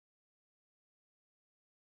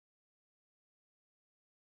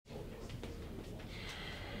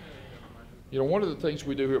You know, one of the things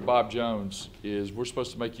we do here at Bob Jones is we're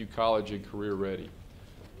supposed to make you college and career ready.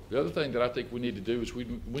 The other thing that I think we need to do is we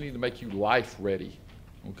need to make you life ready,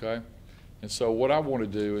 okay? And so what I want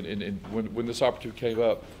to do, and when this opportunity came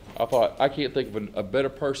up, I thought, I can't think of a better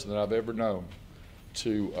person that I've ever known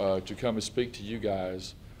to come and speak to you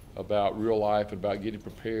guys about real life and about getting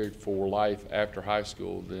prepared for life after high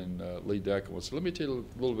school than Lee Deckelman. So let me tell you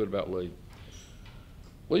a little bit about Lee.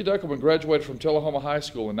 Lee Deckelman graduated from Tullahoma High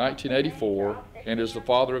School in 1984 and is the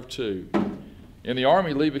father of two. In the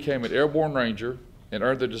Army, Lee became an airborne ranger and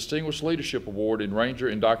earned the Distinguished Leadership Award in Ranger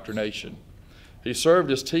Indoctrination. He served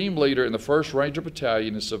as team leader in the 1st Ranger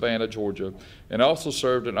Battalion in Savannah, Georgia, and also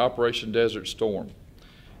served in Operation Desert Storm.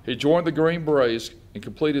 He joined the Green Berets and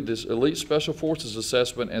completed this Elite Special Forces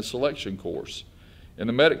Assessment and Selection course. In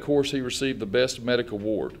the medic course, he received the Best Medic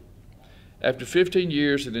Award. After 15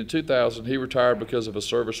 years and in 2000, he retired because of a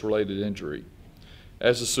service-related injury.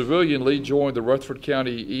 As a civilian, Lee joined the Rutherford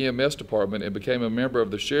County EMS Department and became a member of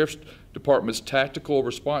the Sheriff's Department's Tactical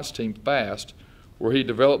Response Team, FAST, where he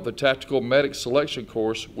developed the Tactical Medic Selection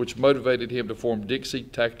course, which motivated him to form Dixie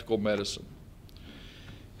Tactical Medicine.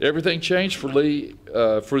 Everything changed for Lee,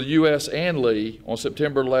 for the U.S. and Lee on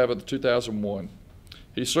September 11, 2001.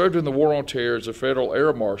 He served in the War on Terror as a Federal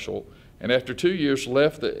Air Marshal, and after 2 years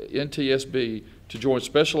left the NTSB to join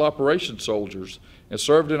Special Operations Soldiers and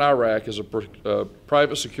served in Iraq as a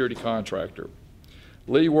private security contractor.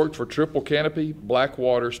 Lee worked for Triple Canopy,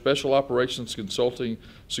 Blackwater, Special Operations Consulting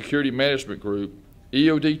Security Management Group,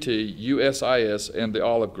 EODT, USIS, and the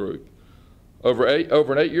Olive Group. Over an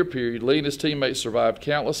 8-year period, Lee and his teammates survived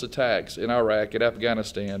countless attacks in Iraq and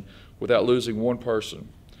Afghanistan without losing one person.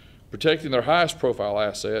 Protecting their highest profile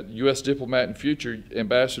asset, U.S. diplomat and future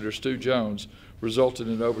Ambassador Stu Jones, resulted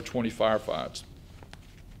in over 20 firefights.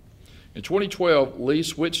 In 2012, Lee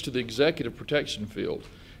switched to the executive protection field.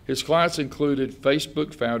 His clients included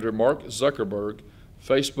Facebook founder Mark Zuckerberg,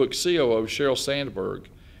 Facebook COO Sheryl Sandberg,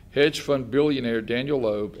 hedge fund billionaire Daniel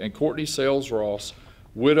Loeb, and Courtney Sales Ross,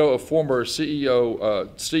 widow of former CEO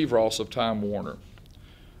Steve Ross of Time Warner.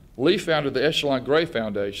 Lee founded the Echelon Gray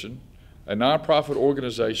Foundation, a nonprofit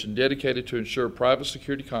organization dedicated to ensure private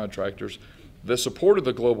security contractors that supported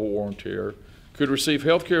the global war on terror could receive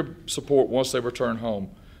health care support once they return home.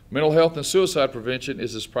 Mental health and suicide prevention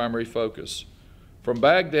is his primary focus. From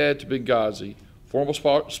Baghdad to Benghazi, former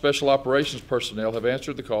special operations personnel have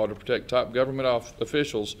answered the call to protect top government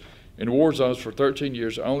officials in war zones for 13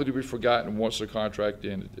 years, only to be forgotten once their contract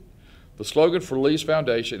ended. The slogan for Lee's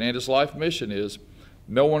foundation and his life mission is,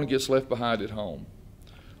 "No one gets left behind at home."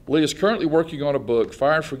 Lee is currently working on a book,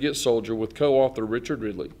 Fire and Forget Soldier, with co-author Richard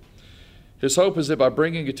Ridley. His hope is that by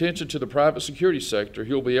bringing attention to the private security sector,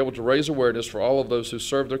 he'll be able to raise awareness for all of those who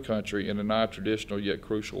serve their country in non-traditional yet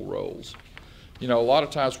crucial roles. You know, a lot of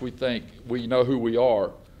times we think we know who we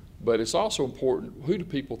are, but it's also important, who do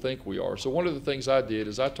people think we are? So one of the things I did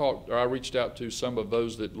is I reached out to some of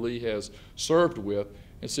those that Lee has served with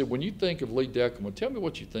and said, when you think of Lee Deckelman, tell me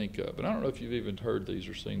what you think of. And I don't know if you've even heard these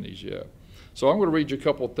or seen these yet. So I'm going to read you a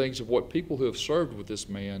couple of things of what people who have served with this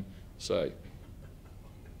man say.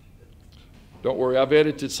 Don't worry, I've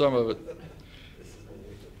edited some of it.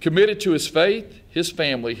 Committed to his faith, his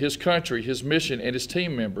family, his country, his mission, and his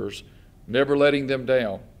team members, never letting them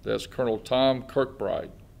down. That's Colonel Tom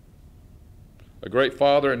Kirkbride. A great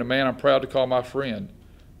father and a man I'm proud to call my friend,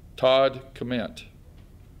 Todd Clement.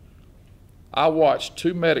 I watched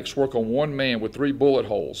 2 medics work on 1 man with 3 bullet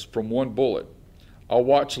holes from 1 bullet. I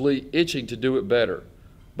watched Lee itching to do it better,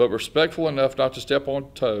 but respectful enough not to step on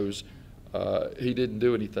toes, he didn't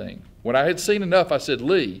do anything. When I had seen enough, I said,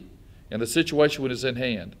 Lee, and the situation was in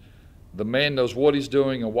hand. The man knows what he's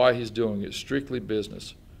doing and why he's doing it. Strictly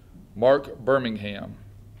business. Mark Birmingham.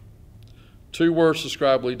 2 words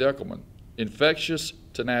describe Lee Deckelman: infectious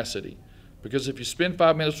tenacity. Because if you spend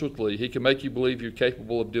 5 minutes with Lee, he can make you believe you're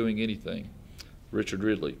capable of doing anything. Richard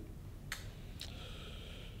Ridley.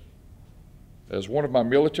 As one of my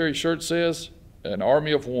military shirts says, an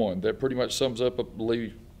army of one. That pretty much sums up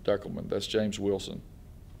Lee Deckelman. That's James Wilson.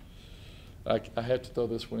 I had to throw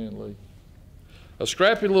this one in, Lee. A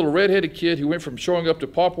scrappy little red-headed kid who went from showing up to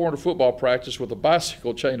Pop Warner football practice with a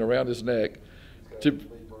bicycle chain around his neck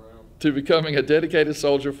to becoming a dedicated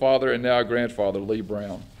soldier, father, and now a grandfather, Lee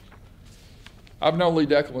Brown. I've known Lee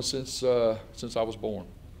Deckelman since I was born.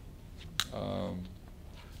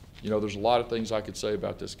 You know, there's a lot of things I could say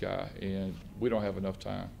about this guy, and we don't have enough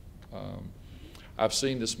time. I've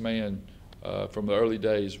seen this man from the early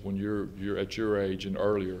days when you're at your age and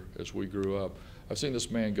earlier as we grew up. I've seen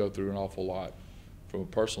this man go through an awful lot from a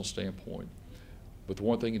personal standpoint. But the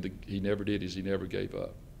one thing that he never did is he never gave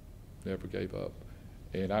up. Never gave up.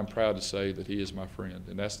 And I'm proud to say that he is my friend.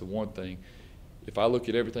 And that's the one thing. If I look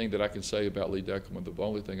at everything that I can say about Lee Deckelman, the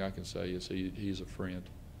only thing I can say is he's a friend.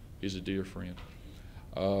 He's a dear friend.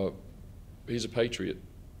 He's a patriot.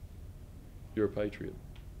 You're a patriot.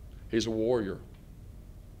 He's a warrior.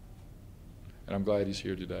 And I'm glad he's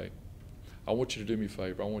here today. I want you to do me a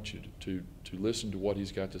favor. I want you to listen to what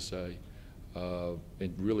he's got to say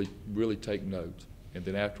and really take note. And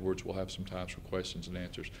then afterwards we'll have some time for questions and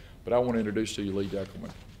answers. But I want to introduce to you Lee Deckelman.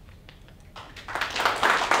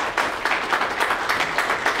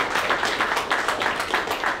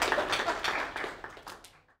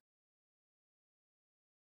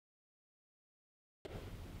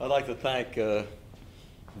 I'd like to thank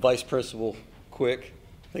Vice Principal Quick.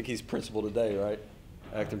 I think he's principal today, right?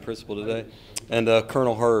 Acting principal today. And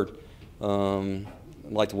Colonel Hurd. I'd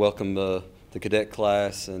like to welcome the cadet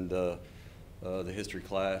class and the history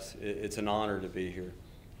class. It's an honor to be here.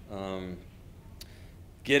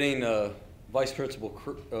 Getting Vice Principal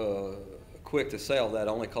Quick to say all that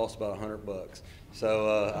only cost about $100. So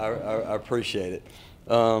I appreciate it.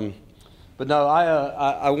 But no,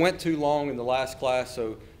 I went too long in the last class,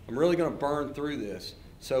 so I'm really going to burn through this.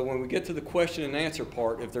 So when we get to the question and answer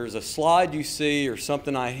part, if there's a slide you see or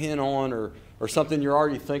something I hint on or something you're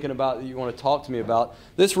already thinking about that you want to talk to me about,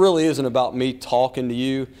 this really isn't about me talking to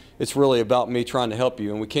you. It's really about me trying to help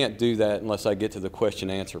you, and we can't do that unless I get to the question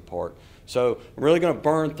and answer part. So I'm really going to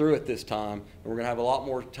burn through it this time, and we're going to have a lot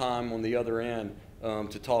more time on the other end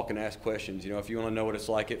to talk and ask questions. You know, if you want to know what it's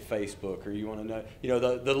like at Facebook, or you want to know, you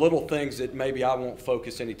know, the little things that maybe I won't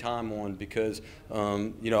focus any time on because,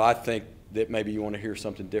 you know, I think that maybe you want to hear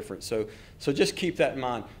something different. So just keep that in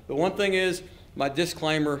mind. The one thing is, my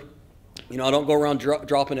disclaimer, you know, I don't go around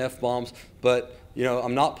dropping F-bombs, but, you know,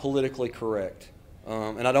 I'm not politically correct,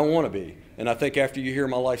 and I don't want to be. And I think after you hear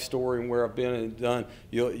my life story and where I've been and done,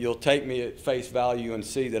 you'll take me at face value and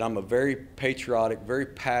see that I'm a very patriotic, very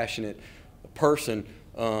passionate person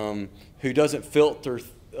who doesn't filter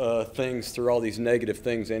things through all these negative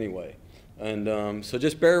things anyway. And so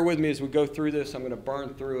just bear with me as we go through this. I'm going to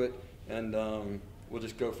burn through it, and we'll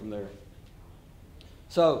just go from there.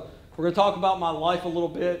 So we're going to talk about my life a little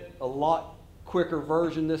bit, a lot quicker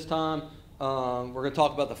version this time. We're going to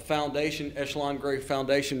talk about the foundation, Echelon Grade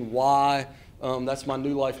Foundation, why. That's my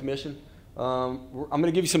new life mission. I'm going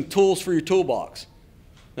to give you some tools for your toolbox.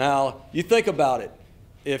 Now, you think about it.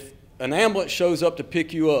 If an ambulance shows up to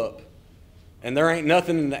pick you up and there ain't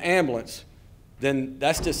nothing in the ambulance, then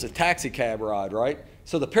that's just a taxi cab ride, right?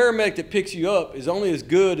 So the paramedic that picks you up is only as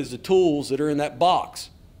good as the tools that are in that box.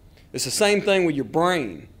 It's the same thing with your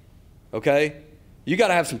brain, okay? You got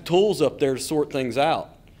to have some tools up there to sort things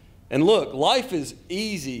out. And look, life is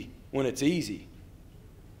easy when it's easy.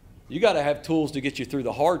 You got to have tools to get you through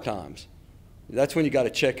the hard times. That's when you got to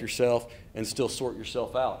check yourself and still sort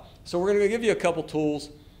yourself out. So we're going to give you a couple tools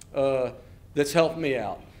that's helped me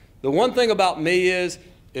out. The one thing about me is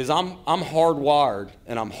I'm hardwired,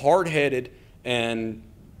 and I'm hard-headed, and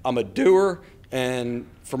I'm a doer, and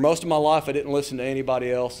for most of my life I didn't listen to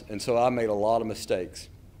anybody else, and so I made a lot of mistakes.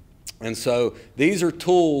 And so these are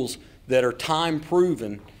tools that are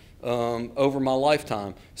time-proven over my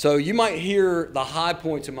lifetime. So you might hear the high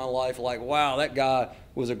points in my life, like, wow, that guy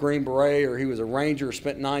was a Green Beret, or he was a Ranger,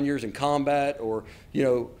 spent 9 years in combat, or, you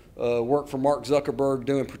know, worked for Mark Zuckerberg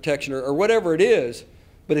doing protection, or whatever it is.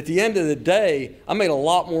 But at the end of the day, I made a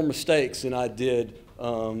lot more mistakes than I did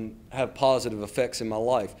have positive effects in my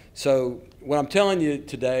life. So what I'm telling you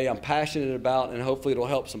today, I'm passionate about, and hopefully it'll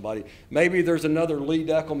help somebody. Maybe there's another Lee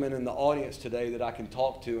Deckelman in the audience today that I can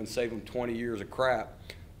talk to and save them 20 years of crap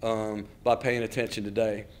by paying attention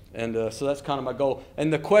today. And so that's kind of my goal.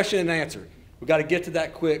 And the question and answer, we've got to get to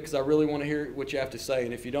that quick because I really want to hear what you have to say.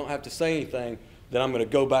 And if you don't have to say anything, then I'm going to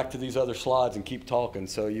go back to these other slides and keep talking.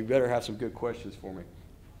 So you better have some good questions for me.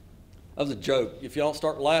 That was a joke. If y'all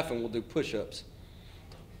start laughing, we'll do push-ups.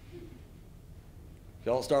 If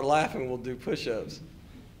y'all start laughing, we'll do push-ups.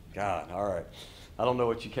 God, all right. I don't know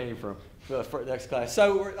what you came from for next class.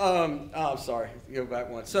 So, I'm sorry. Go back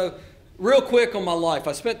one. So, real quick on my life.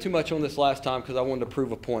 I spent too much on this last time because I wanted to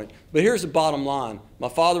prove a point. But here's the bottom line. My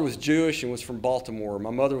father was Jewish and was from Baltimore.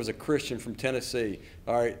 My mother was a Christian from Tennessee.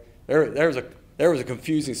 All right. There was a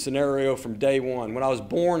confusing scenario from day one. When I was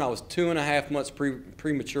born, I was 2.5 months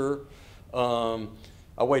premature.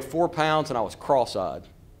 I weighed 4 pounds and I was cross-eyed.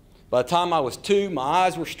 By the time I was 2, my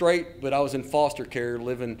eyes were straight, but I was in foster care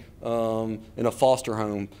living in a foster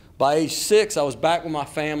home. By age 6, I was back with my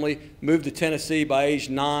family, moved to Tennessee. By age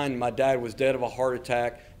 9, my dad was dead of a heart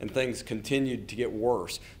attack, and things continued to get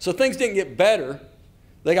worse. So things didn't get better,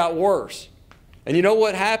 they got worse. And you know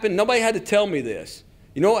what happened? Nobody had to tell me this.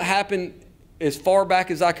 You know what happened as far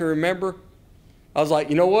back as I can remember, I was like,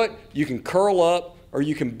 you know what? You can curl up or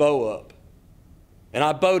you can bow up. And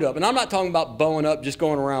I bowed up. And I'm not talking about bowing up, just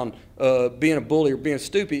going around being a bully or being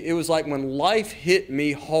stupid. It was like when life hit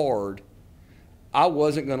me hard, I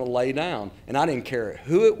wasn't going to lay down. And I didn't care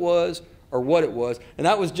who it was or what it was. And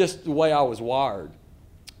that was just the way I was wired.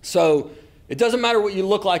 So it doesn't matter what you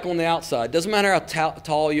look like on the outside. It doesn't matter how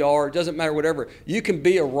tall you are. It doesn't matter whatever. You can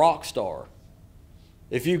be a rock star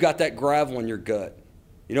if you've got that gravel in your gut.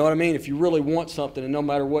 You know what I mean? If you really want something, and no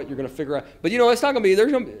matter what, you're going to figure out. But, you know, it's not going to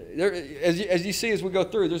be, as you see as we go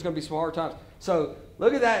through, there's going to be some hard times. So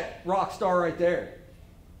look at that rock star right there.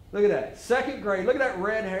 Look at that. 2nd grade. Look at that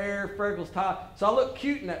red hair, freckles, tie. So I look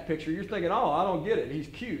cute in that picture. You're thinking, oh, I don't get it. He's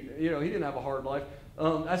cute. You know, he didn't have a hard life.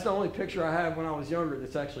 That's the only picture I have when I was younger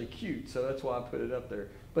that's actually cute. So that's why I put it up there.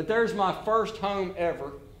 But there's my first home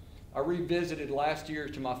ever. I revisited last year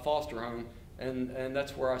to my foster home. And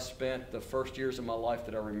that's where I spent the first years of my life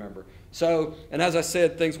that I remember. So, and as I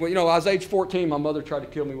said, things, you know, I was age 14, my mother tried to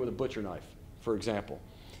kill me with a butcher knife, for example.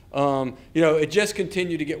 You know, it just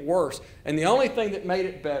continued to get worse. And the only thing that made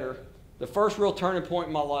it better, the first real turning point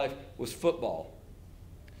in my life, was football.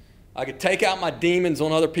 I could take out my demons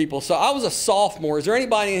on other people. So I was a sophomore. Is there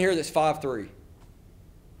anybody in here that's 5'3"?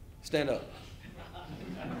 Stand up.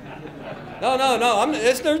 No.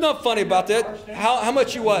 There's nothing funny about that. How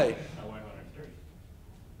much you weigh?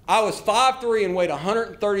 I was 5'3" and weighed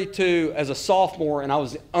 132 as a sophomore, and I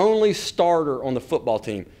was the only starter on the football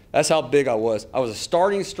team. That's how big I was. I was a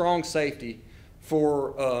starting strong safety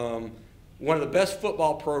for one of the best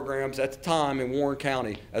football programs at the time in Warren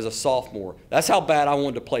County as a sophomore. That's how bad I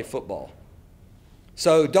wanted to play football.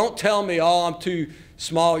 So don't tell me, oh, I'm too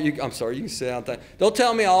small. I'm sorry, you can sit down. Don't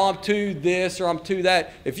tell me, oh, I'm too this or I'm too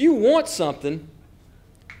that. If you want something,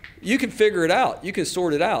 you can figure it out. You can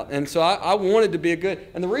sort it out. And so I wanted to be a good,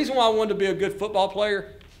 and the reason why I wanted to be a good football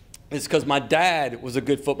player is because my dad was a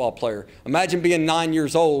good football player. Imagine being 9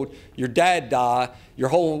 years old, your dad die, your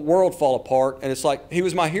whole world fall apart, and it's like he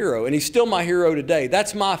was my hero, and he's still my hero today.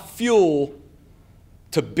 That's my fuel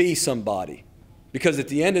to be somebody. Because at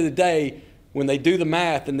the end of the day, when they do the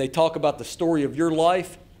math and they talk about the story of your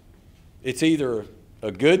life, it's either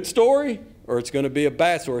a good story or it's going to be a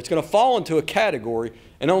bad story. It's going to fall into a category,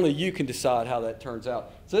 and only you can decide how that turns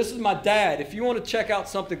out. So this is my dad. If you want to check out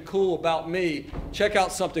something cool about me, check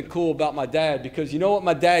out something cool about my dad, because you know what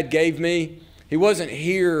my dad gave me? He wasn't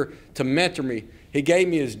here to mentor me. He gave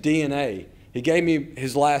me his DNA. He gave me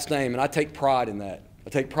his last name, and I take pride in that. I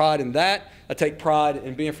take pride in that. I take pride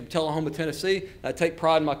in being from Tullahoma, Tennessee. And I take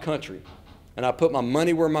pride in my country. And I put my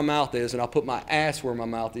money where my mouth is, and I put my ass where my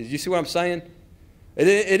mouth is. You see what I'm saying? It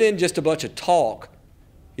isn't just a bunch of talk.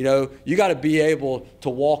 You know, you got to be able to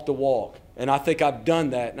walk the walk. And I think I've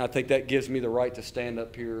done that, and I think that gives me the right to stand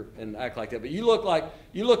up here and act like that. But you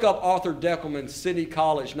look up Arthur Deckelman, City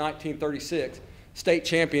College, 1936, state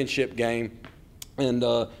championship game. And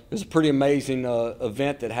it was a pretty amazing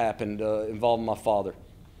event that happened involving my father.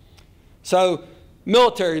 So,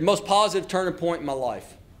 military, the most positive turning point in my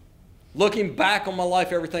life. Looking back on my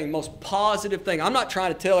life, everything, the most positive thing. I'm not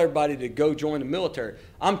trying to tell everybody to go join the military.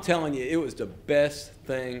 I'm telling you, it was the best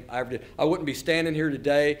thing I ever did. I wouldn't be standing here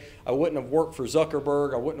today. I wouldn't have worked for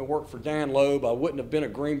Zuckerberg. I wouldn't have worked for Dan Loeb. I wouldn't have been a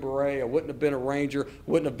Green Beret. I wouldn't have been a Ranger.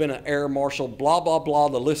 Wouldn't have been an Air Marshal. Blah, blah, blah.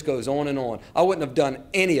 The list goes on and on. I wouldn't have done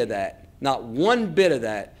any of that. Not one bit of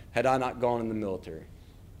that had I not gone in the military.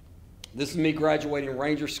 This is me graduating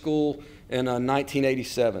Ranger School in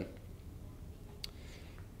 1987.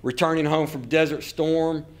 Returning home from Desert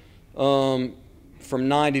Storm from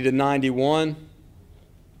 90 to 91.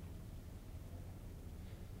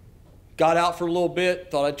 Got out for a little bit,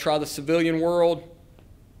 thought I'd try the civilian world.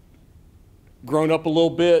 Grown up a little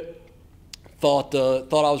bit, thought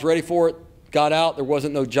I was ready for it. Got out, there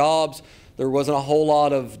wasn't no jobs. There wasn't a whole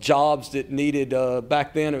lot of jobs that needed,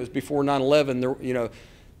 back then, it was before 9/11, you know,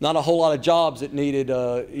 not a whole lot of jobs that needed,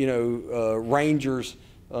 Rangers,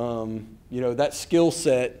 you know, that skill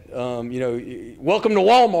set, you know, welcome to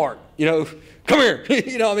Walmart, you know, come here,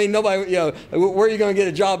 you know, I mean, nobody, you know, where are you going to get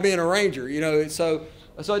a job being a Ranger, you know, so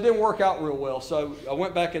it didn't work out real well. So I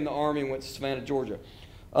went back in the Army and went to Savannah, Georgia.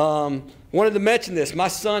 Wanted to mention this. My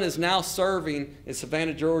son is now serving in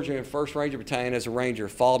Savannah, Georgia in 1st Ranger Battalion as a Ranger.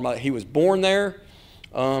 He was born there,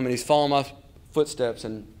 and he's following my footsteps.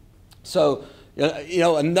 And so, you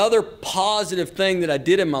know, another positive thing that I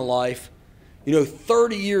did in my life, you know,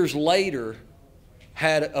 30 years later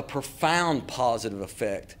had a profound positive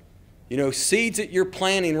effect. You know, seeds that you're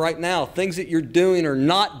planting right now, things that you're doing or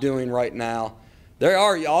not doing right now, there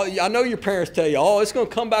are, I know your parents tell you, oh, it's going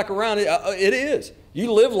to come back around. It is.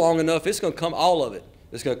 You live long enough, it's going to come, all of it.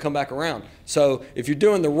 It's going to come back around. So if you're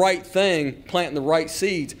doing the right thing, planting the right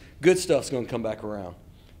seeds, good stuff's going to come back around.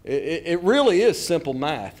 It really is simple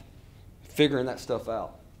math, figuring that stuff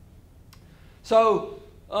out. So,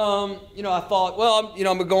 you know, I thought, well, you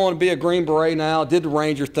know, I'm going to go on and be a Green Beret now. Did the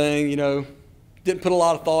Ranger thing, you know. Didn't put a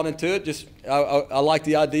lot of thought into it. Just I like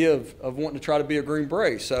the idea of wanting to try to be a Green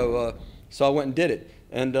Beret. So I went and did it.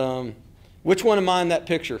 And which one am I in that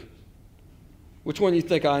picture? Which one do you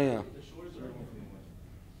think I am?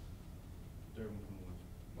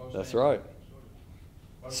 That's right.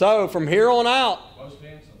 So from here on out,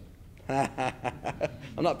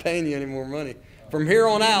 I'm not paying you any more money. From here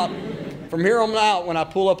on out, when I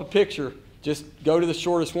pull up a picture, just go to the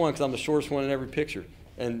shortest one because I'm the shortest one in every picture.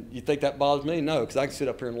 And you think that bothers me? No, because I can sit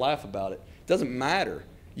up here and laugh about it. It doesn't matter.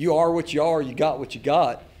 You are what you are. You got what you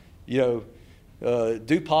got. You know,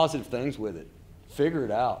 do positive things with it. Figure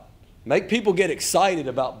it out. Make people get excited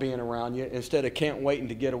about being around you instead of can't waiting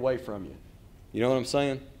to get away from you. You know what I'm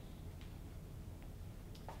saying?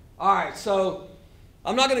 All right, so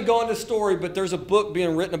I'm not going to go into the story, but there's a book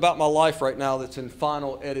being written about my life right now that's in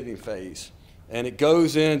final editing phase. And it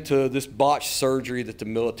goes into this botched surgery that the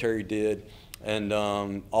military did and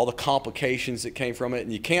all the complications that came from it.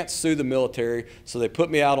 And you can't sue the military, so they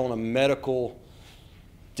put me out on a medical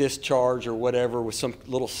discharge or whatever with some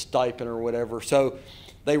little stipend or whatever. So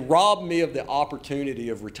they robbed me of the opportunity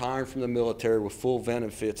of retiring from the military with full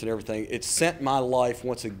benefits and everything. It sent my life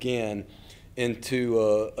once again into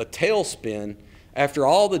a tailspin after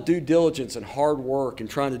all the due diligence and hard work and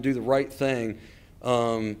trying to do the right thing,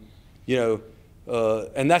 you know,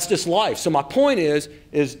 and that's just life. So my point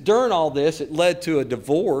is during all this, it led to a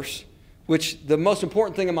divorce, which the most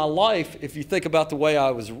important thing in my life, if you think about the way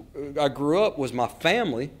I grew up, was my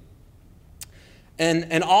family.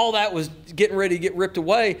 And all that was getting ready to get ripped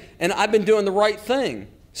away, and I've been doing the right thing.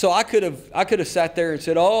 So I could have sat there and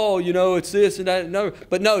said, oh, you know, it's this and that. No,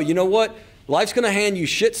 but no, you know what? Life's going to hand you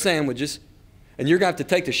shit sandwiches, and you're going to have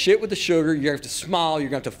to take the shit with the sugar. You're going to have to smile. You're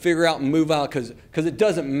going to have to figure out and move out because it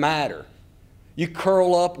doesn't matter. You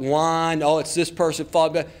curl up, whine, oh, it's this person.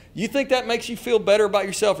 You think that makes you feel better about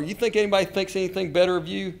yourself, or you think anybody thinks anything better of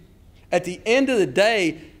you? At the end of the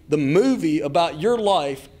day, the movie about your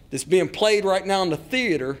life that's being played right now in the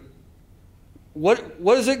theater, what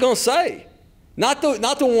is it going to say? Not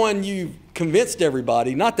the one you convinced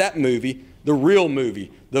everybody, not that movie, the real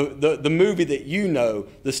movie, the movie that you know,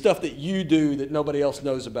 the stuff that you do that nobody else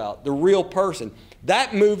knows about, the real person.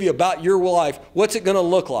 That movie about your life, what's it going to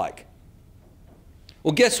look like?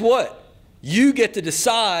 Well, guess what? You get to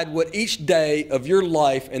decide what each day of your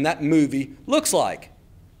life in that movie looks like.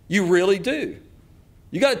 You really do.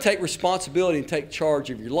 You got to take responsibility and take charge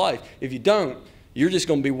of your life. If you don't, you're just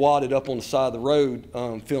going to be wadded up on the side of the road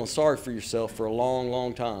feeling sorry for yourself for a long,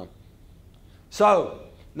 long time. So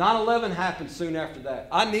 9/11 happened soon after that.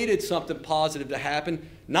 I needed something positive to happen.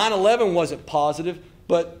 9/11 wasn't positive,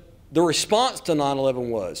 but the response to 9/11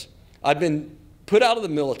 was. I'd been put out of the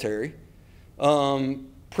military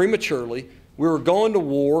prematurely. We were going to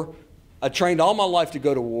war. I trained all my life to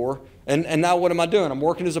go to war. And now what am I doing? I'm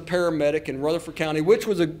working as a paramedic in Rutherford County, which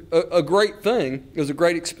was a great thing. It was a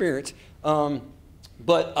great experience.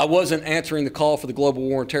 But I wasn't answering the call for the global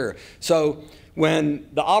war on terror. So when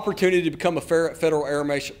the opportunity to become a federal air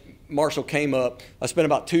marshal came up, I spent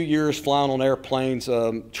about 2 years flying on airplanes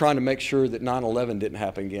trying to make sure that 9/11 didn't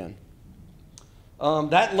happen again.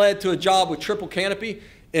 That led to a job with Triple Canopy.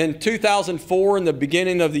 In 2004, in the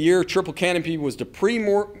beginning of the year, Triple Canopy was the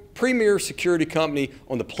premier security company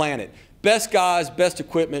on the planet. Best guys, best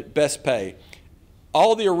equipment, best pay.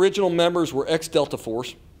 All the original members were ex-Delta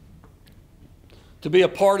Force. To be a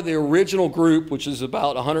part of the original group, which is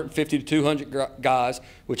about 150 to 200 guys,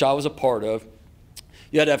 which I was a part of,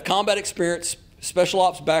 you had to have combat experience, special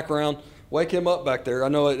ops background. Wake him up back there. I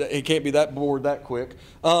know he can't be that bored that quick.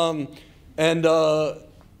 And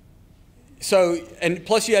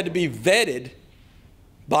plus you had to be vetted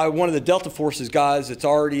by one of the Delta Forces guys that's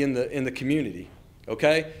already in the community,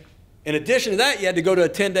 okay? In addition to that, you had to go to a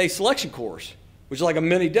 10-day selection course, which is like a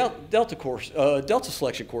mini Delta course, Delta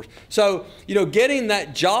selection course. So, you know, getting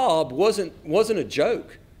that job wasn't a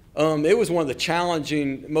joke. It was one of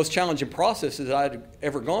the most challenging processes I'd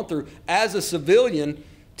ever gone through as a civilian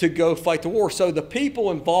to go fight the war. So the people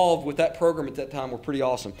involved with that program at that time were pretty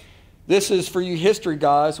awesome. This is for you history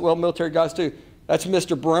guys, well, military guys too. That's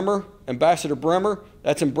Mr. Bremer, Ambassador Bremer.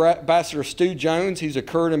 That's Ambassador Stu Jones. He's a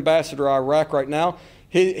current ambassador to Iraq right now.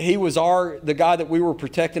 He was the guy that we were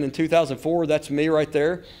protecting in 2004. That's me right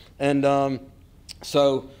there. And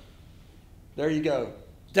so there you go.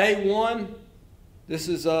 Day one, This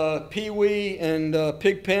is Pee-wee and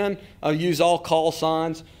Pigpen. I use all call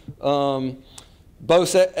signs.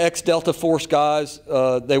 Both ex-Delta Force guys.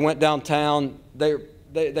 They went downtown. They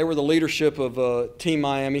were the leadership of Team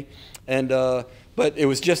Miami, and but it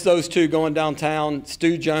was just those two going downtown.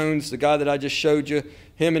 Stu Jones, the guy that I just showed you,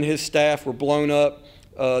 him and his staff were blown up.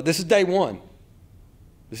 This is day one.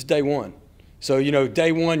 This is day one. So, you know,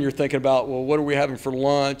 day one you're thinking about, well, what are we having for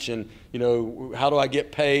lunch, and, you know, how do I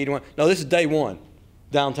get paid? No, this is day one,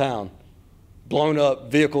 downtown. Blown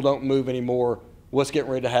up, vehicle don't move anymore. What's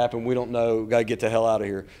getting ready to happen? We don't know. Got to get the hell out of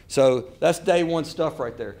here. So that's day one stuff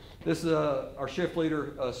right there. This is our shift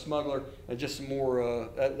leader, smuggler, and just some more,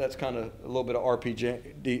 that's kind of a little bit of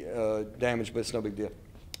RPG damage, but it's no big deal.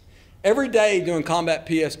 Every day doing combat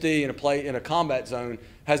PSD in a combat zone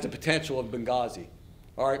has the potential of Benghazi.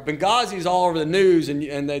 All right, Benghazi is all over the news,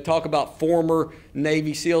 and they talk about former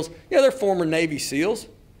Navy SEALs. Yeah, they're former Navy SEALs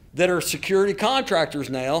that are security contractors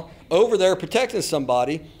now over there protecting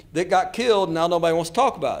somebody that got killed, and now nobody wants to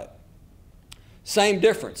talk about it. Same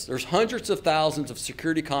difference. There's hundreds of thousands of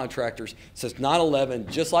security contractors since 9/11,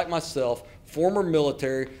 just like myself, former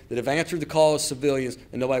military, that have answered the call as civilians,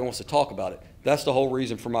 and nobody wants to talk about it. That's the whole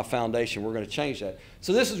reason for my foundation. We're going to change that.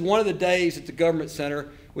 So this is one of the days at the government center,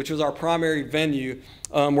 which was our primary venue,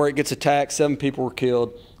 where it gets attacked. 7 people were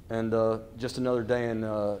killed, and just another day in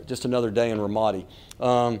Ramadi.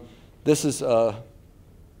 This is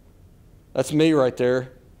that's me right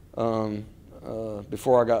there.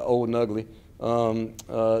 Before I got old and ugly.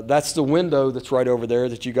 That's the window that's right over there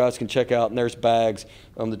that you guys can check out, and there's Bags,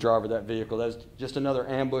 the driver of that vehicle. That's just another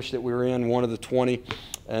ambush that we were in, one of the 20,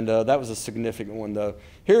 and that was a significant one, though.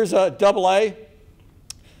 Here's Double A,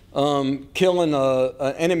 killing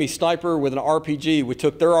an enemy sniper with an RPG. We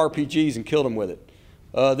took their RPGs and killed them with it.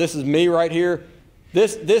 This is me right here.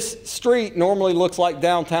 This street normally looks like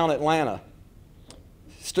downtown Atlanta.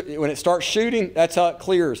 When it starts shooting, that's how it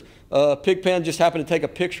clears. Pigpen just happened to take a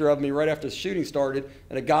picture of me right after the shooting started,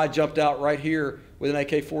 and a guy jumped out right here with an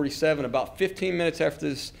AK-47 about 15 minutes after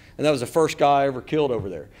this, and that was the first guy I ever killed over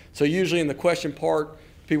there. So usually in the question part,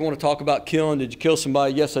 people want to talk about killing. Did you kill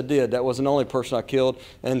somebody? Yes, I did. That wasn't the only person I killed,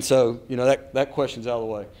 and so, you know, that question's out of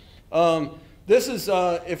the way. This is,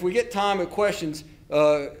 if we get time at questions,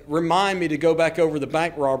 remind me to go back over the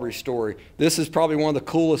bank robbery story. This is probably one of the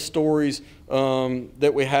coolest stories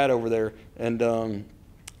that we had over there, and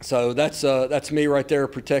so that's me right there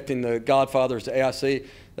protecting the Godfathers, the AIC.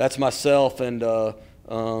 That's myself and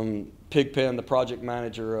Pigpen, the project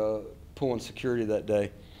manager, pulling security that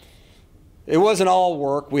day. It wasn't all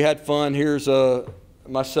work. We had fun. Here's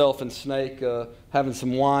myself and Snake having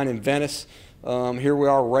some wine in Venice. Here we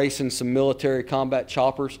are racing some military combat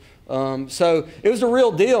choppers. So it was the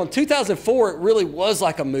real deal. In 2004, it really was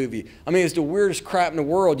like a movie. I mean, it's the weirdest crap in the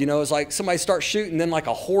world. You know, it's like somebody starts shooting, then like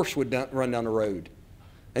a horse would run down the road.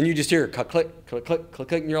 And you just hear click, click, click, click, click,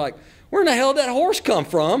 click, and you're like, where in the hell did that horse come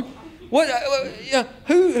from? What?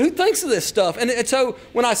 Who thinks of this stuff? And so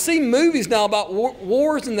when I see movies now about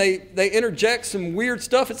wars and they interject some weird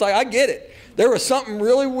stuff, it's like, I get it. There was something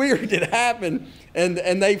really weird that happened, and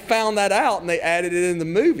they found that out, and they added it in the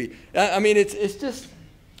movie. I mean, it's just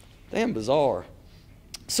damn bizarre.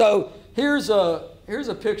 So here's a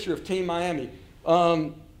picture of Team Miami.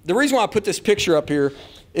 The reason why I put this picture up here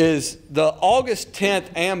is the August 10th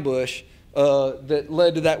ambush that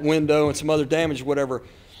led to that window and some other damage, whatever.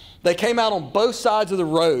 They came out on both sides of the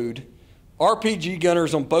road, RPG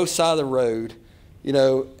gunners on both sides of the road, you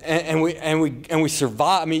know, and we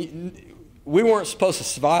survived. I mean, we weren't supposed to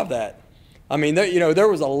survive that. I mean, there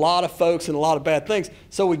was a lot of folks and a lot of bad things.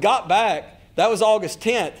 So we got back. That was August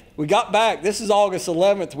 10th. We got back. This is August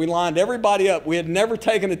 11th. We lined everybody up. We had never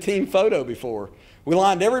taken a team photo before. We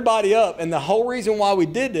lined everybody up, and the whole reason why we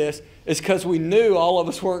did this is because we knew all of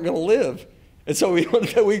us weren't going to live. And so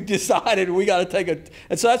we decided we got to take a,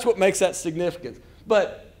 and so that's what makes that significant.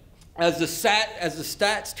 But as the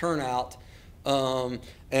stats turn out,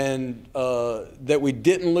 that we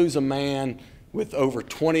didn't lose a man with over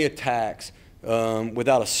 20 attacks,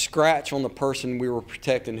 without a scratch on the person we were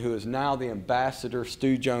protecting, who is now the ambassador,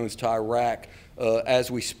 Stu Jones, to Iraq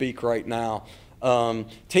as we speak right now.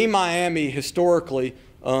 Team Miami historically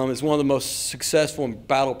is one of the most successful and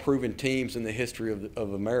battle-proven teams in the history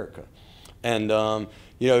of America. And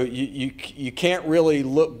you know, you can't really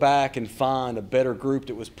look back and find a better group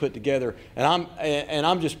that was put together. And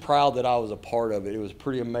I'm just proud that I was a part of it. It was a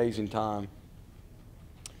pretty amazing time.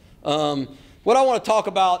 What I want to talk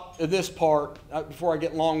about in this part, before I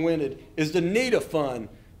get long-winded, is the NETA fund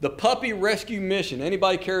The Puppy Rescue Mission.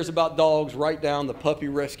 Anybody cares about dogs, write down the Puppy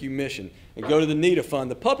Rescue Mission and go to the NEDA Fund.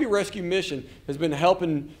 The Puppy Rescue Mission has been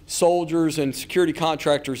helping soldiers and security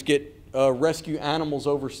contractors get rescue animals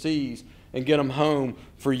overseas and get them home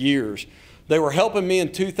for years. They were helping me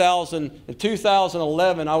in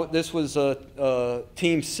 2011. This was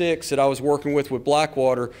Team 6 that I was working with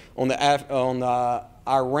Blackwater on the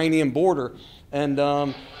Iranian border. And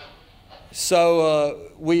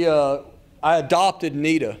I adopted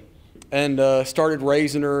Nita and started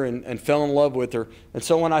raising her and fell in love with her. And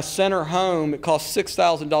so when I sent her home, it cost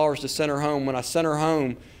 $6,000 to send her home. When I sent her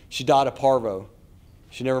home, she died of parvo.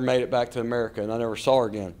 She never made it back to America, and I never saw her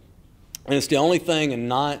again. And it's the only thing in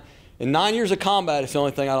 9 years of combat, it's the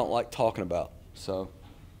only thing I don't like talking about. So,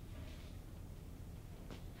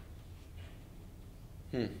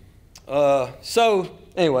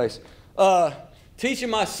 anyways, teaching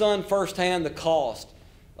my son firsthand the cost.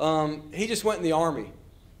 He just went in the Army.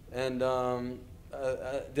 And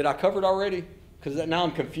did I cover it already? Because now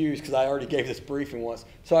I'm confused because I already gave this briefing once.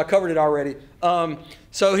 So I covered it already.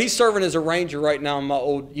 So he's serving as a ranger right now in my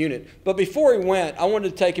old unit. But before he went, I wanted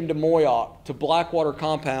to take him to Moyock, to Blackwater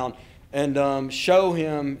Compound, and show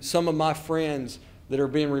him some of my friends that are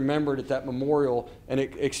being remembered at that memorial and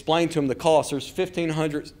explain to him the cost. There's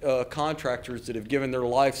 1,500 contractors that have given their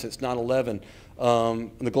life since 9/11,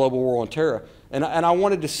 the global war on terror. And I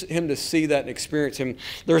wanted him to see that and experience him.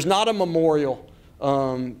 There's not a memorial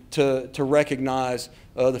to recognize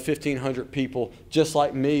the 1,500 people just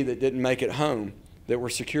like me that didn't make it home, that were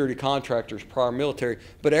security contractors, prior military.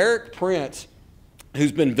 But Eric Prince,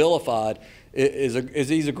 who's been vilified, he's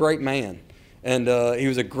a great man. And he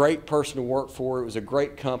was a great person to work for. It was a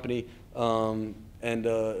great company. You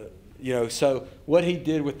know, so what he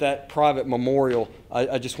did with that private memorial,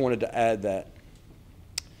 I just wanted to add that.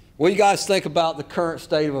 What do you guys think about the current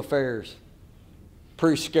state of affairs?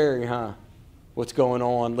 Pretty scary, huh? What's going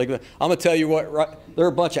on? I'm going to tell you what, right, they're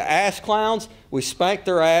a bunch of ass clowns. We spanked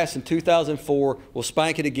their ass in 2004. We'll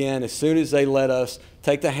spank it again as soon as they let us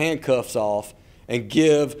take the handcuffs off and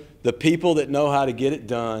give the people that know how to get it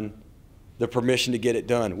done the permission to get it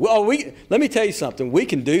done. Well, let me tell you something. We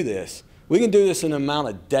can do this. We can do this in an amount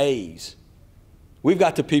of days. We've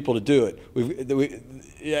got the people to do it.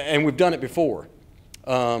 And we've done it before.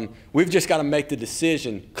 We've just got to make the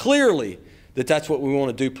decision clearly that that's what we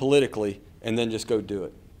want to do politically, and then just go do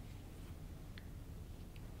it.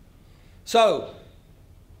 So,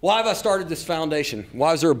 why have I started this foundation?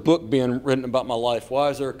 Why is there a book being written about my life? Why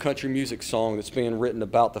is there a country music song that's being written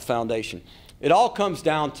about the foundation? It all comes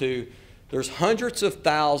down to there's hundreds of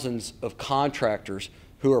thousands of contractors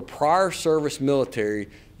who are prior service military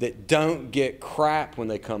that don't get crap when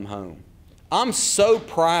they come home. I'm so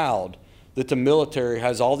proud that the military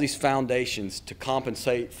has all these foundations to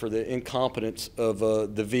compensate for the incompetence of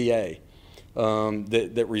the VA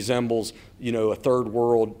that resembles, you know, a third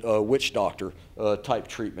world witch doctor type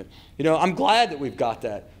treatment. You know, I'm glad that we've got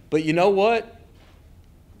that. But you know what?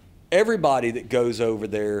 Everybody that goes over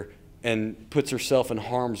there and puts herself in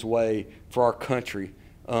harm's way for our country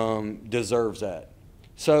deserves that.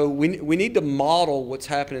 So we need to model what's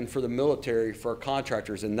happening for the military for our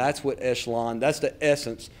contractors, and that's what Echelon, that's the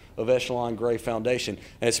essence of Echelon Gray Foundation.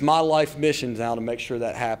 And it's my life mission now to make sure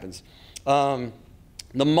that happens. The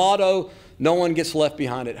motto, no one gets left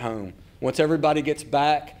behind at home. Once everybody gets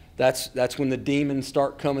back, that's when the demons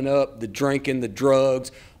start coming up, the drinking, the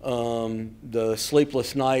drugs, the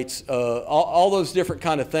sleepless nights, all those different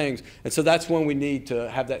kind of things. And so that's when we need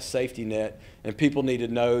to have that safety net, and people need to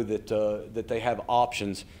know that, that they have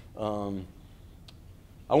options. I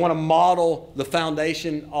want to model the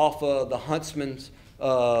foundation off of the Huntsman's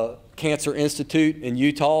Cancer Institute in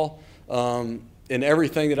Utah. And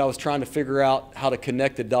everything that I was trying to figure out how to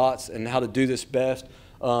connect the dots and how to do this best,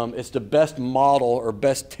 it's the best model or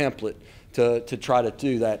best template to try to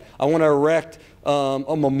do that. I want to erect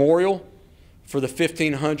a memorial for the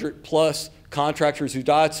 1,500 plus contractors who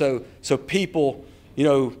died, so people, you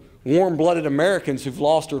know, warm-blooded Americans who've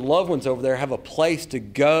lost their loved ones over there have a place to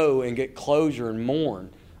go and get closure and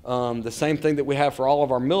mourn. The same thing that we have for all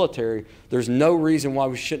of our military. There's no reason why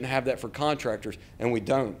we shouldn't have that for contractors, and we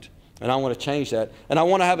don't. And I want to change that. And I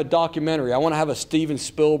want to have a documentary. I want to have a Steven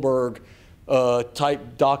Spielberg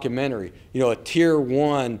type documentary, you know, a tier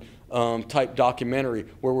 1 type documentary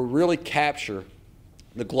where we really capture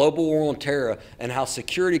the global war on terror and how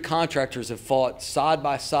security contractors have fought side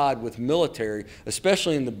by side with military,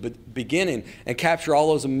 especially in the beginning, and capture all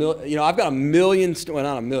those, you know, I've got well,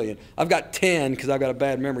 not a million, I've got 10, because I've got a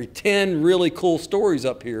bad memory, 10 really cool stories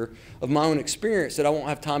up here of my own experience that I won't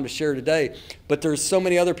have time to share today. But there's so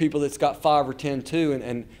many other people that's got 5 or 10 too,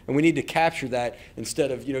 and we need to capture that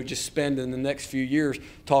instead of, you know, just spending the next few years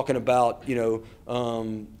talking about,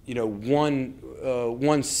 one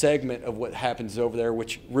segment of what happens over there,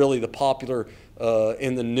 which really the popular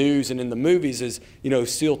in the news and in the movies is, you know,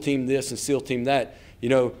 SEAL team this and SEAL team that. You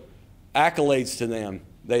know, accolades to them.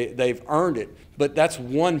 They've earned it. But that's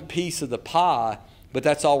one piece of the pie, but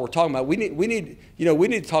that's all we're talking about. We need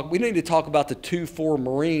to talk about the 2-4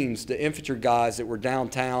 Marines, the infantry guys that were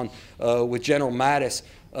downtown with General Mattis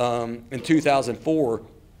in 2004,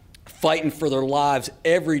 fighting for their lives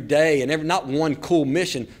every day, and not one cool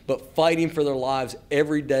mission, but fighting for their lives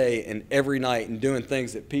every day and every night and doing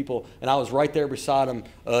things that people, and I was right there beside them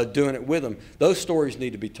doing it with them. Those stories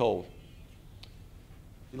need to be told.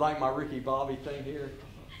 You like my Ricky Bobby thing here?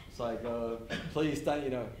 It's like, please, thank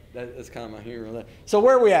you. Know, that's kind of my hero. So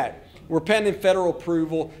where are we at? We're pending federal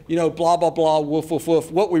approval. You know, blah, blah, blah, woof, woof, woof.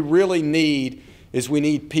 What we really need is we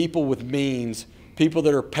need people with means, people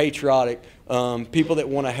that are patriotic, people that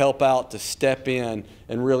want to help out to step in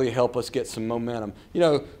and really help us get some momentum. You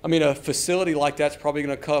know, I mean, a facility like that's probably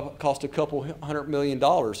going to cost a couple $100 million,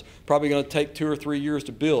 probably going to take 2 or 3 years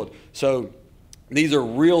to build. So these are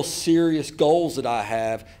real serious goals that I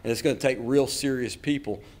have, and it's going to take real serious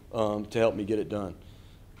people to help me get it done.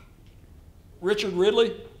 Richard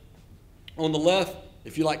Ridley on the left,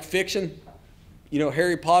 if you like fiction, you know,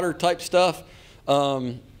 Harry Potter type stuff.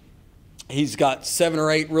 He's got 7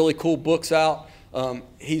 or 8 really cool books out.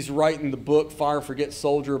 He's writing the book Fire Forget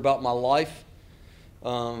Soldier about my life.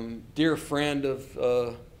 Dear friend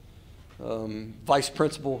of Vice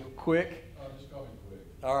Principal Quick. Just call me Quick.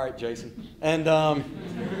 All right, Jason. And and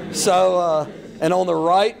on the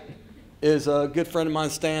right is a good friend of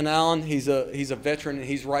mine, Stan Allen. He's a veteran, and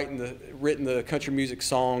he's written the country music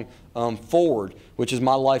song Forward, which is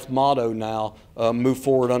my life motto now, move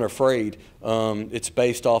forward unafraid. It's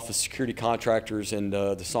based off of Security Contractors, and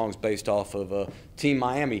the song's based off of Team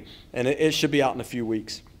Miami, and it should be out in a few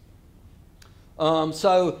weeks.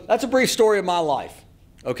 So that's a brief story of my life,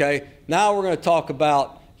 okay? Now we're going to talk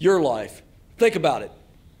about your life. Think about it.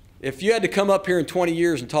 If you had to come up here in 20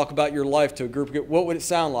 years and talk about your life to a group of people, what would it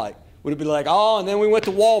sound like? Would it be like, oh, and then we went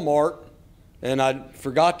to Walmart, and I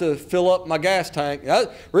forgot to fill up my gas tank?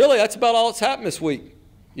 Really, that's about all that's happened this week,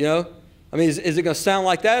 you know? I mean, is it going to sound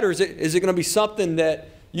like that, or is it going to be something that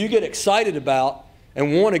you get excited about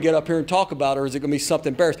and want to get up here and talk about, or is it going to be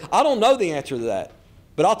something embarrassing? I don't know the answer to that,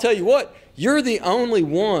 but I'll tell you what, you're the only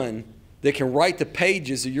one that can write the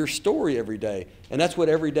pages of your story every day, and that's what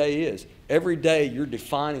every day is. Every day you're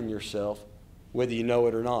defining yourself, whether you know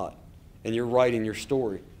it or not, and you're writing your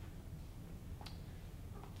story.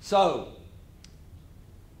 So,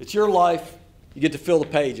 it's your life. You get to fill the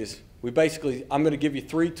pages. I'm going to give you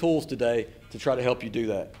 3 tools today to try to help you do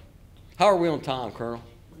that. How are we on time, Colonel?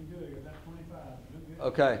 Pretty good. About 25.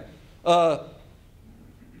 Okay.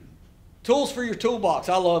 Tools for your toolbox.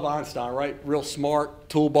 I love Einstein, right? Real smart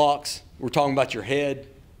toolbox. We're talking about your head,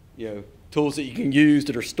 you know, tools that you can use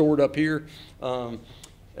that are stored up here. I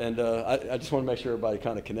just want to make sure everybody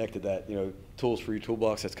kind of connected that, you know, tools for your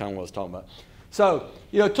toolbox. That's kind of what I was talking about. So,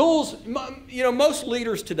 you know, tools, you know, most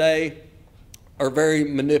leaders today are very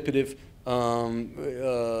manipulative.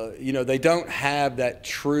 You know, they don't have that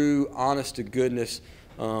true, honest to goodness,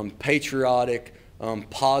 patriotic,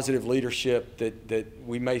 positive leadership that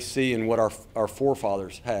we may see in what our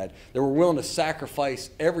forefathers had. They were willing to sacrifice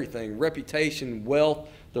everything, reputation, wealth,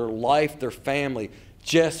 their life, their family,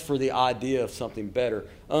 just for the idea of something better.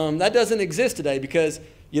 That doesn't exist today because,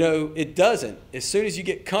 you know, it doesn't. As soon as you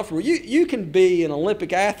get comfortable, you can be an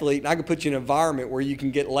Olympic athlete, and I can put you in an environment where you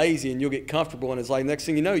can get lazy and you'll get comfortable, and it's like next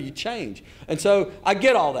thing you know, you change. And so I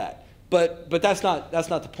get all that, but that's not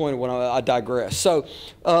the point of when I digress. So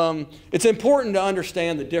it's important to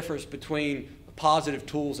understand the difference between positive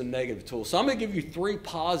tools and negative tools. So I'm going to give you 3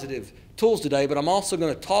 positive tools today, but I'm also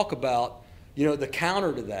going to talk about, you know, the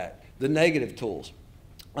counter to that, the negative tools.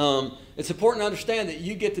 It's important to understand that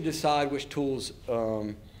you get to decide which tools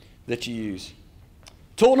that you use.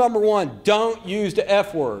 Tool number 1, don't use the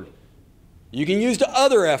F word. You can use the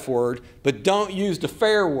other F word, but don't use the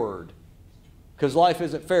fair word, because life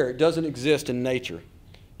isn't fair. It doesn't exist in nature.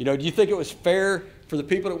 You know, do you think it was fair for the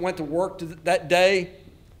people that went to work that day,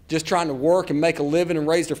 just trying to work and make a living and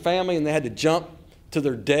raise their family, and they had to jump to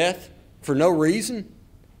their death for no reason?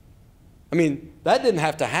 I mean, that didn't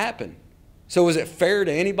have to happen. So is it fair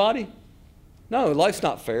to anybody? No, life's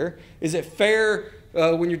not fair. Is it fair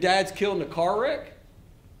when your dad's killed in a car wreck?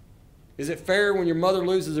 Is it fair when your mother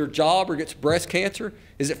loses her job or gets breast cancer?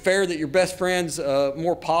 Is it fair that your best friend's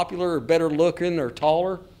more popular or better looking or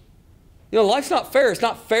taller? You know, life's not fair. It's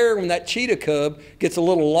not fair when that cheetah cub gets a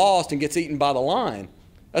little lost and gets eaten by the lion.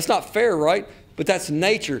 That's not fair, right? But that's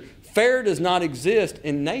nature. Fair does not exist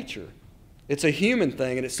in nature. It's a human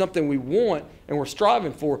thing, and it's something we want and we're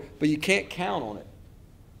striving for, but you can't count on it.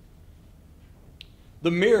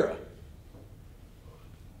 The mirror.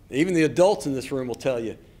 Even the adults in this room will tell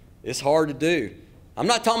you it's hard to do. I'm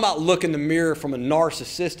not talking about looking in the mirror from a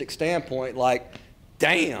narcissistic standpoint like,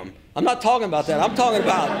 damn. I'm not talking about that. I'm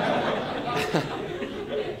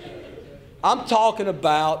talking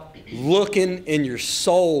about looking in your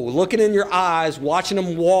soul, looking in your eyes, watching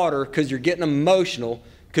them water because you're getting emotional,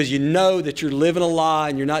 because you know that you're living a lie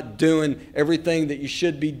and you're not doing everything that you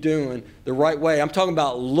should be doing the right way. I'm talking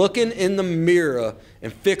about looking in the mirror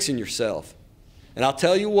and fixing yourself. And I'll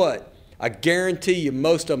tell you what, I guarantee you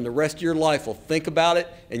most of them the rest of your life will think about it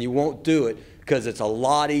and you won't do it because it's a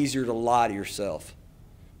lot easier to lie to yourself.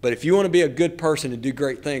 But if you want to be a good person and do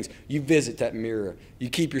great things, you visit that mirror. You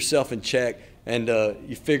keep yourself in check and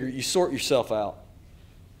you sort yourself out.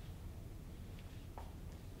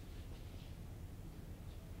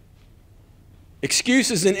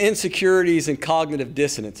 Excuses and insecurities and cognitive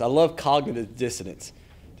dissonance. I love cognitive dissonance.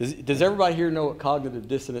 Does everybody here know what cognitive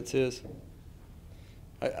dissonance is?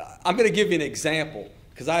 I'm going to give you an example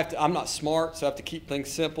because I'm not smart, so I have to keep things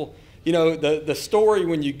simple. You know, the story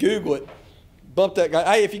when you Google it, bump that guy.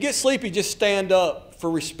 Hey, if you get sleepy, just stand up for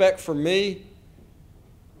respect for me.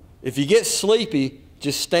 If you get sleepy,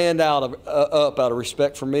 just stand up out of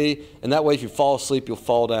respect for me, and that way if you fall asleep, you'll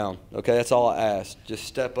fall down. Okay, that's all I ask. Just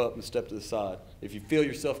step up and step to the side. If you feel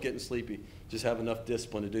yourself getting sleepy, just have enough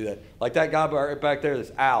discipline to do that. Like that guy right back there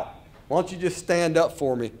that's out. Why don't you just stand up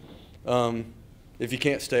for me if you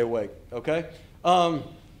can't stay awake, okay?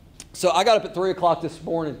 So I got up at 3 o'clock this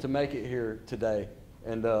morning to make it here today,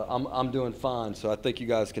 and I'm doing fine, so I think you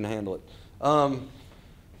guys can handle it.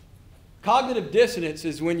 Cognitive dissonance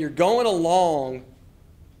is when you're going along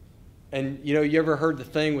and, you know, you ever heard the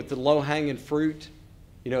thing with the low-hanging fruit?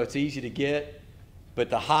 You know, it's easy to get,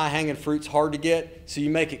 but the high-hanging fruit's hard to get. So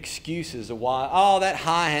you make excuses of why, oh, that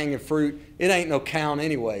high-hanging fruit, it ain't no count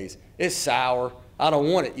anyways. It's sour. I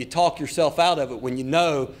don't want it. You talk yourself out of it when you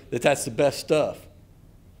know that that's the best stuff.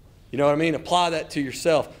 You know what I mean? Apply that to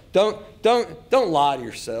yourself. Don't lie to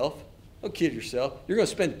yourself. Don't kid yourself. You're going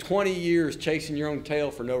to spend 20 years chasing your own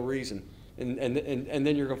tail for no reason, and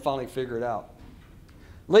then you're going to finally figure it out.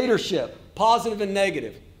 Leadership, positive and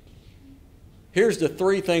negative. Here's the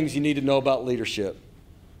 3 things you need to know about leadership.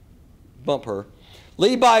 Bump her.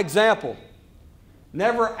 Lead by example.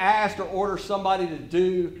 Never ask or order somebody to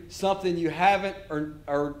do something you haven't or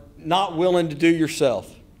are not willing to do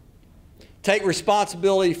yourself. Take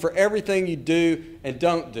responsibility for everything you do and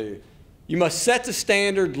don't do. You must set the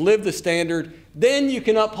standard, live the standard, then you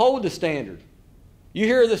can uphold the standard. You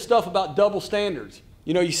hear this stuff about double standards.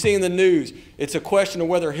 You know, you see in the news, it's a question of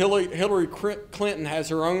whether Hillary Clinton has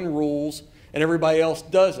her own rules and everybody else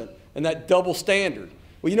doesn't, and that double standard.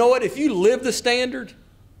 Well, you know what? If you live the standard,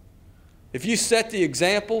 if you set the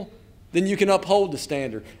example, then you can uphold the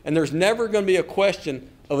standard. And there's never going to be a question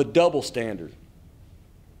of a double standard.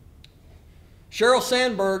 Sheryl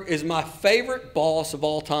Sandberg is my favorite boss of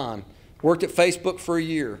all time. Worked at Facebook for a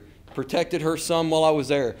year. Protected her son while I was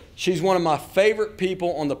there. She's one of my favorite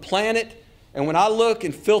people on the planet. And when I look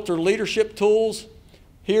and filter leadership tools,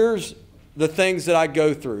 here's the things that I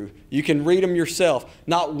go through. You can read them yourself.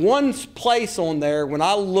 Not one place on there when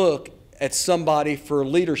I look at somebody for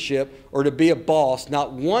leadership or to be a boss,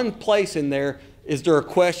 not one place in there is there a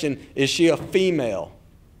question, is she a female?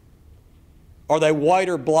 Are they white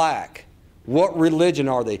or black? What religion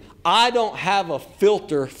are they? I don't have a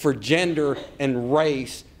filter for gender and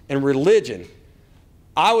race and religion.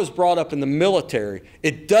 I was brought up in the military.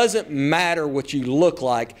 It doesn't matter what you look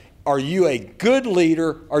like. Are you a good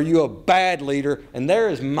leader? Are you a bad leader? And there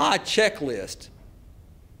is my checklist.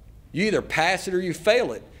 You either pass it or you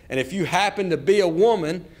fail it. And if you happen to be a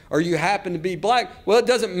woman or you happen to be black, well, it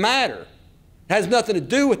doesn't matter. It has nothing to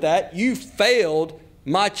do with that. You failed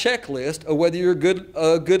my checklist of whether you're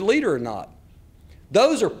a good leader or not.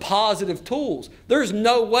 Those are positive tools. There's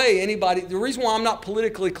no way anybody, the reason why I'm not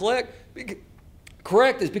politically correct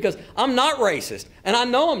is because I'm not racist, and I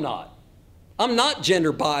know I'm not. I'm not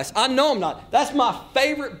gender biased. I know I'm not. That's my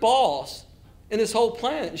favorite boss in this whole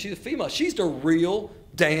planet, and she's a female. She's the real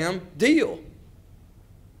damn deal.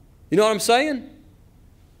 You know what I'm saying?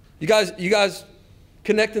 You guys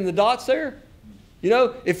connecting the dots there? You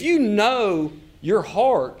know, if you know your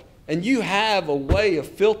heart and you have a way of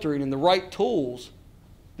filtering and the right tools,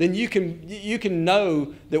 then you can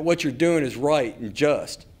know that what you're doing is right and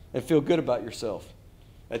just and feel good about yourself.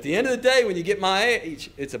 At the end of the day, when you get my age,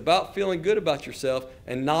 it's about feeling good about yourself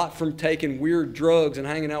and not from taking weird drugs and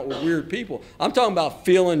hanging out with weird people. I'm talking about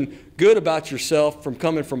feeling good about yourself from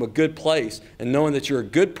coming from a good place and knowing that you're a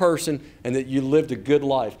good person and that you lived a good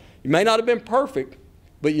life. You may not have been perfect,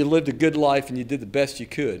 but you lived a good life and you did the best you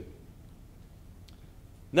could.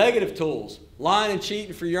 Negative tools, lying and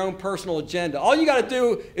cheating for your own personal agenda. All you got to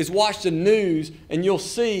do is watch the news and you'll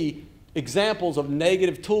see examples of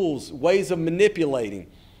negative tools, ways of manipulating.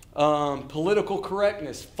 Political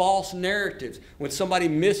correctness, false narratives, when somebody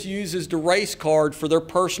misuses the race card for their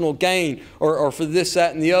personal gain or for this,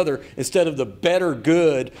 that, and the other, instead of the better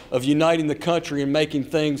good of uniting the country and making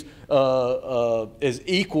things as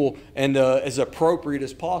equal and as appropriate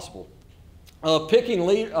as possible. Picking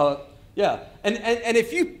lead, yeah, and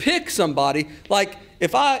if you pick somebody, like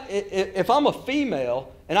if I'm a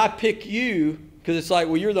female and I pick you because it's like,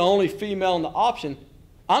 well, you're the only female in the option,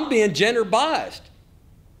 I'm being gender biased.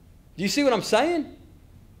 Do you see what I'm saying?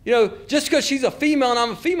 You know, just because she's a female and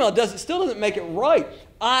I'm a female still doesn't make it right.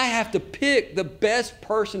 I have to pick the best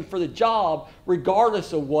person for the job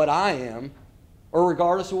regardless of what I am or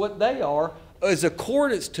regardless of what they are, as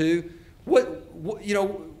accordance to what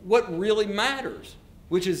really matters,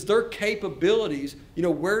 which is their capabilities. You know,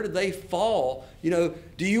 where do they fall? You know,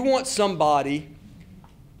 do you want somebody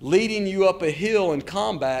leading you up a hill in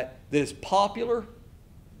combat that is popular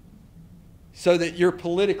so that you're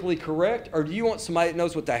politically correct? Or do you want somebody that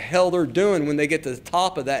knows what the hell they're doing when they get to the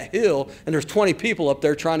top of that hill and there's 20 people up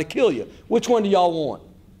there trying to kill you? Which one do y'all want?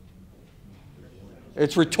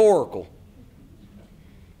 It's rhetorical.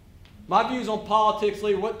 My views on politics,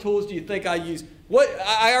 Lee, what tools do you think I use?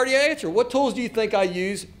 I already answered. What tools do you think I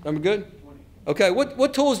use? I'm good? Okay,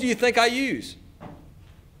 what tools do you think I use?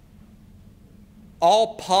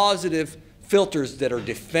 All positive filters that are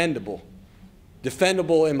defendable.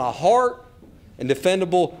 Defendable in my heart and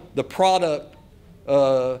defendable the product,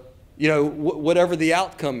 whatever the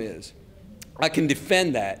outcome is. I can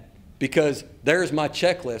defend that because there's my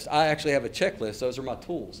checklist. I actually have a checklist. Those are my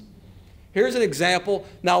tools. Here's an example.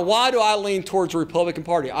 Now, why do I lean towards the Republican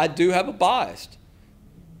Party? I do have a bias.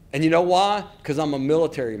 And you know why? Because I'm a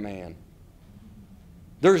military man.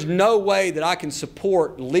 There's no way that I can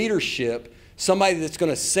support leadership, somebody that's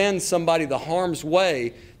going to send somebody the harm's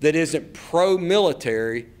way that isn't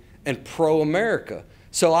pro-military and pro-America.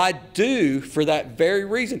 So I do for that very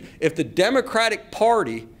reason. If the Democratic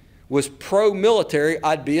Party was pro-military,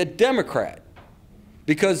 I'd be a Democrat.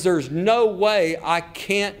 Because there's no way I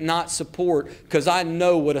can't not support, because I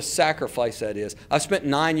know what a sacrifice that is. I've spent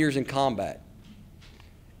 9 years in combat.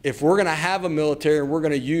 If we're going to have a military and we're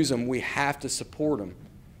going to use them, we have to support them.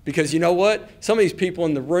 Because you know what? Some of these people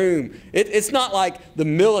in the room, it's not like the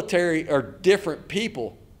military are different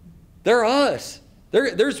people. They're us.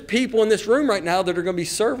 There's people in this room right now that are going to be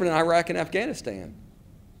serving in Iraq and Afghanistan.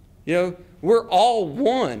 You know, we're all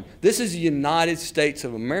one. This is the United States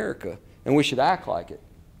of America, and we should act like it.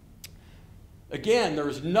 Again,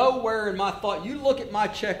 there's nowhere in my thought. You look at my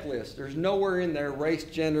checklist. There's nowhere in there race,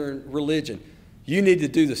 gender, and religion. You need to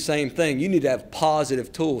do the same thing. You need to have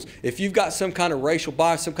positive tools. If you've got some kind of racial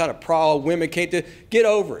bias, some kind of pride women can't do, get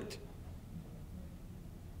over it.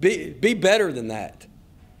 Be better than that.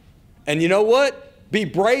 And you know what? Be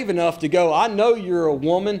brave enough to go, I know you're a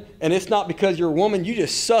woman, and it's not because you're a woman. You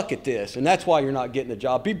just suck at this, and that's why you're not getting a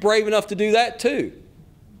job. Be brave enough to do that too.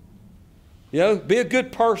 You know, be a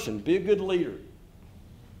good person. Be a good leader.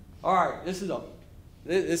 All right,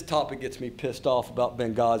 this topic gets me pissed off about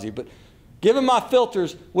Benghazi, but given my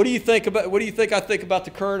filters, what do you think I think about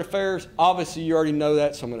the current affairs? Obviously, you already know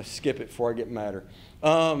that, so I'm going to skip it before I get madder.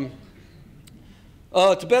 To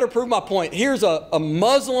better prove my point, here's a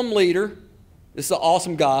Muslim leader. This is an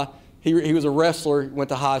awesome guy. He was a wrestler, went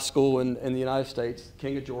to high school in the United States,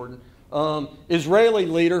 King of Jordan. Israeli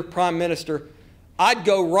leader, prime minister. I'd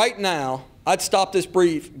go right now. I'd stop this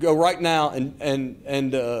brief, go right now,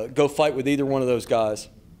 and go fight with either one of those guys.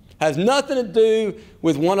 Has nothing to do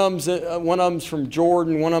with one of them's from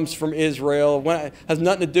Jordan, one of them's from Israel. Has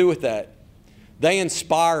nothing to do with that. They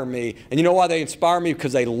inspire me. And you know why they inspire me?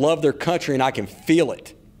 Because they love their country and I can feel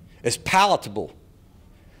it. It's palatable.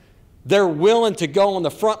 They're willing to go on the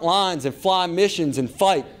front lines and fly missions and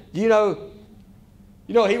fight. You know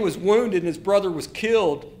he was wounded and his brother was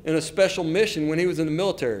killed in a special mission when he was in the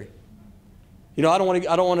military. You know, I don't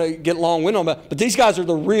want to get long-winded on that, but these guys are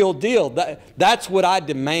the real deal. That's what I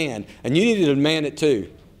demand, and you need to demand it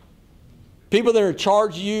too. People that are in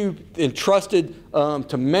charge of you, entrusted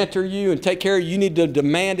to mentor you and take care of you, you need to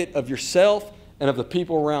demand it of yourself and of the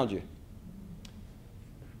people around you.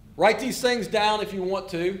 Write these things down if you want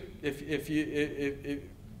to. If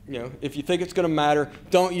if you think it's going to matter,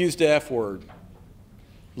 don't use the F word.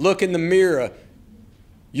 Look in the mirror.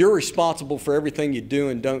 You're responsible for everything you do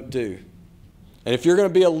and don't do. And if you're going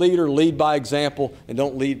to be a leader, lead by example and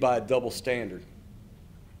don't lead by a double standard.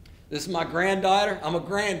 This is my granddaughter. I'm a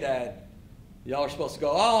granddad. Y'all are supposed to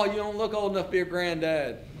go, oh, you don't look old enough to be a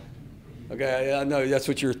granddad. Okay, I know that's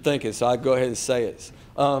what you're thinking, so I go ahead and say it.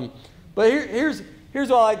 But here's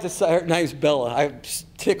what I like to say. Her name's Bella. I'm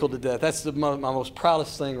tickled to death. That's my most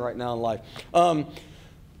proudest thing right now in life.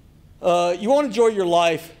 You want to enjoy your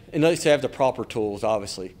life, and at least have the proper tools,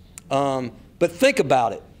 obviously. But think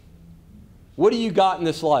about it. What do you got in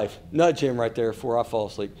this life? Nudge him right there before I fall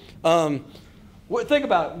asleep. Think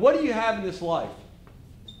about it. What do you have in this life?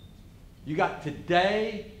 You got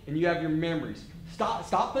today, and you have your memories.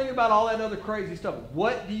 Stop thinking about all that other crazy stuff.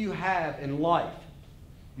 What do you have in life?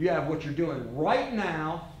 You have what you're doing right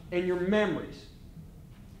now and your memories.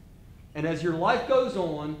 And as your life goes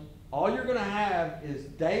on, all you're going to have is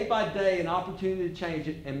day by day an opportunity to change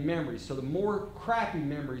it and memories. So the more crappy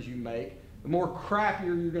memories you make, the more crappier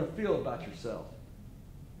you're going to feel about yourself.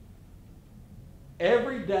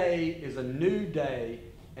 Every day is a new day,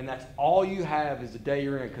 and that's all you have is the day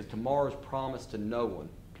you're in, because tomorrow's promised to no one.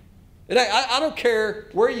 I don't care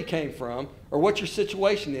where you came from or what your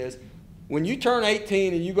situation is. When you turn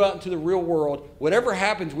 18 and you go out into the real world, whatever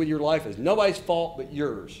happens with your life is nobody's fault but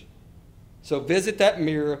yours. So visit that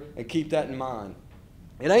mirror and keep that in mind.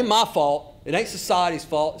 It ain't my fault. It ain't society's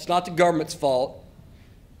fault. It's not the government's fault.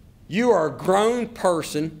 You are a grown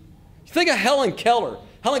person. Think of Helen Keller.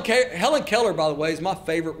 Helen Keller, by the way, is my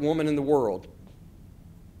favorite woman in the world.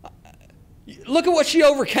 Look at what she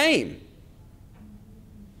overcame.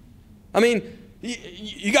 I mean,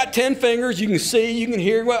 you got 10 fingers. You can see. You can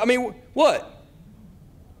hear. I mean, what?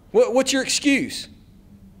 What's your excuse?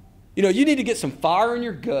 You need to get some fire in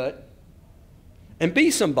your gut and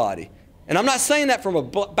be somebody. And I'm not saying that from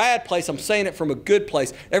a bad place. I'm saying it from a good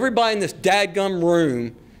place. Everybody in this dadgum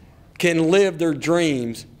room can live their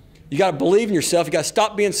dreams. You got to believe in yourself. You got to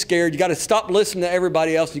stop being scared. You got to stop listening to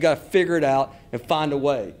everybody else. You got to figure it out and find a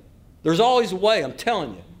way. There's always a way, I'm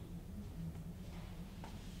telling you.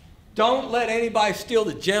 Don't let anybody steal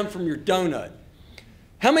the gem from your donut.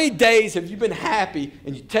 How many days have you been happy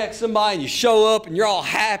and you text somebody and you show up and you're all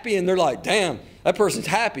happy and they're like, damn, that person's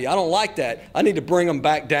happy. I don't like that. I need to bring them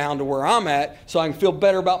back down to where I'm at so I can feel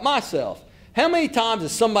better about myself. How many times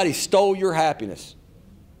has somebody stole your happiness?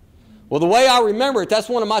 Well, the way I remember it, that's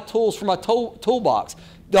one of my tools for my toolbox.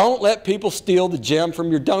 Don't let people steal the gem from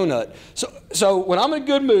your donut. So when I'm in a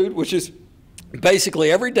good mood, which is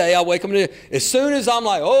basically every day I wake up, as soon as I'm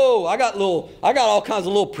like, oh, I got all kinds of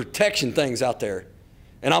little protection things out there.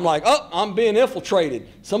 And I'm like, oh, I'm being infiltrated.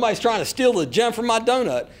 Somebody's trying to steal the gem from my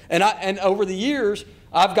donut. And over the years,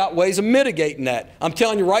 I've got ways of mitigating that. I'm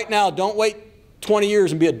telling you right now, don't wait 20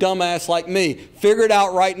 years and be a dumbass like me. Figure it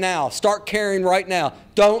out right now. Start caring right now.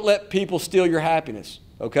 Don't let people steal your happiness,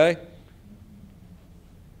 okay?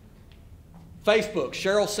 Facebook,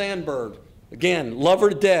 Sheryl Sandberg. Again, love her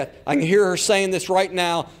to death. I can hear her saying this right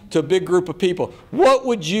now to a big group of people. What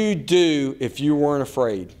would you do if you weren't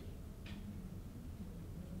afraid?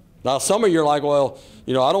 Now, some of you are like, well,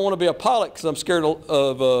 I don't want to be a pilot because I'm scared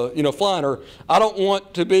of flying, or I don't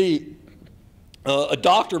want to be a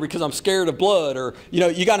doctor because I'm scared of blood, or,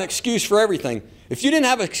 you got an excuse for everything. If you didn't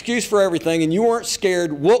have an excuse for everything and you weren't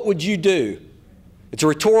scared, what would you do? It's a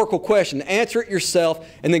rhetorical question. Answer it yourself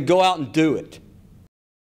and then go out and do it.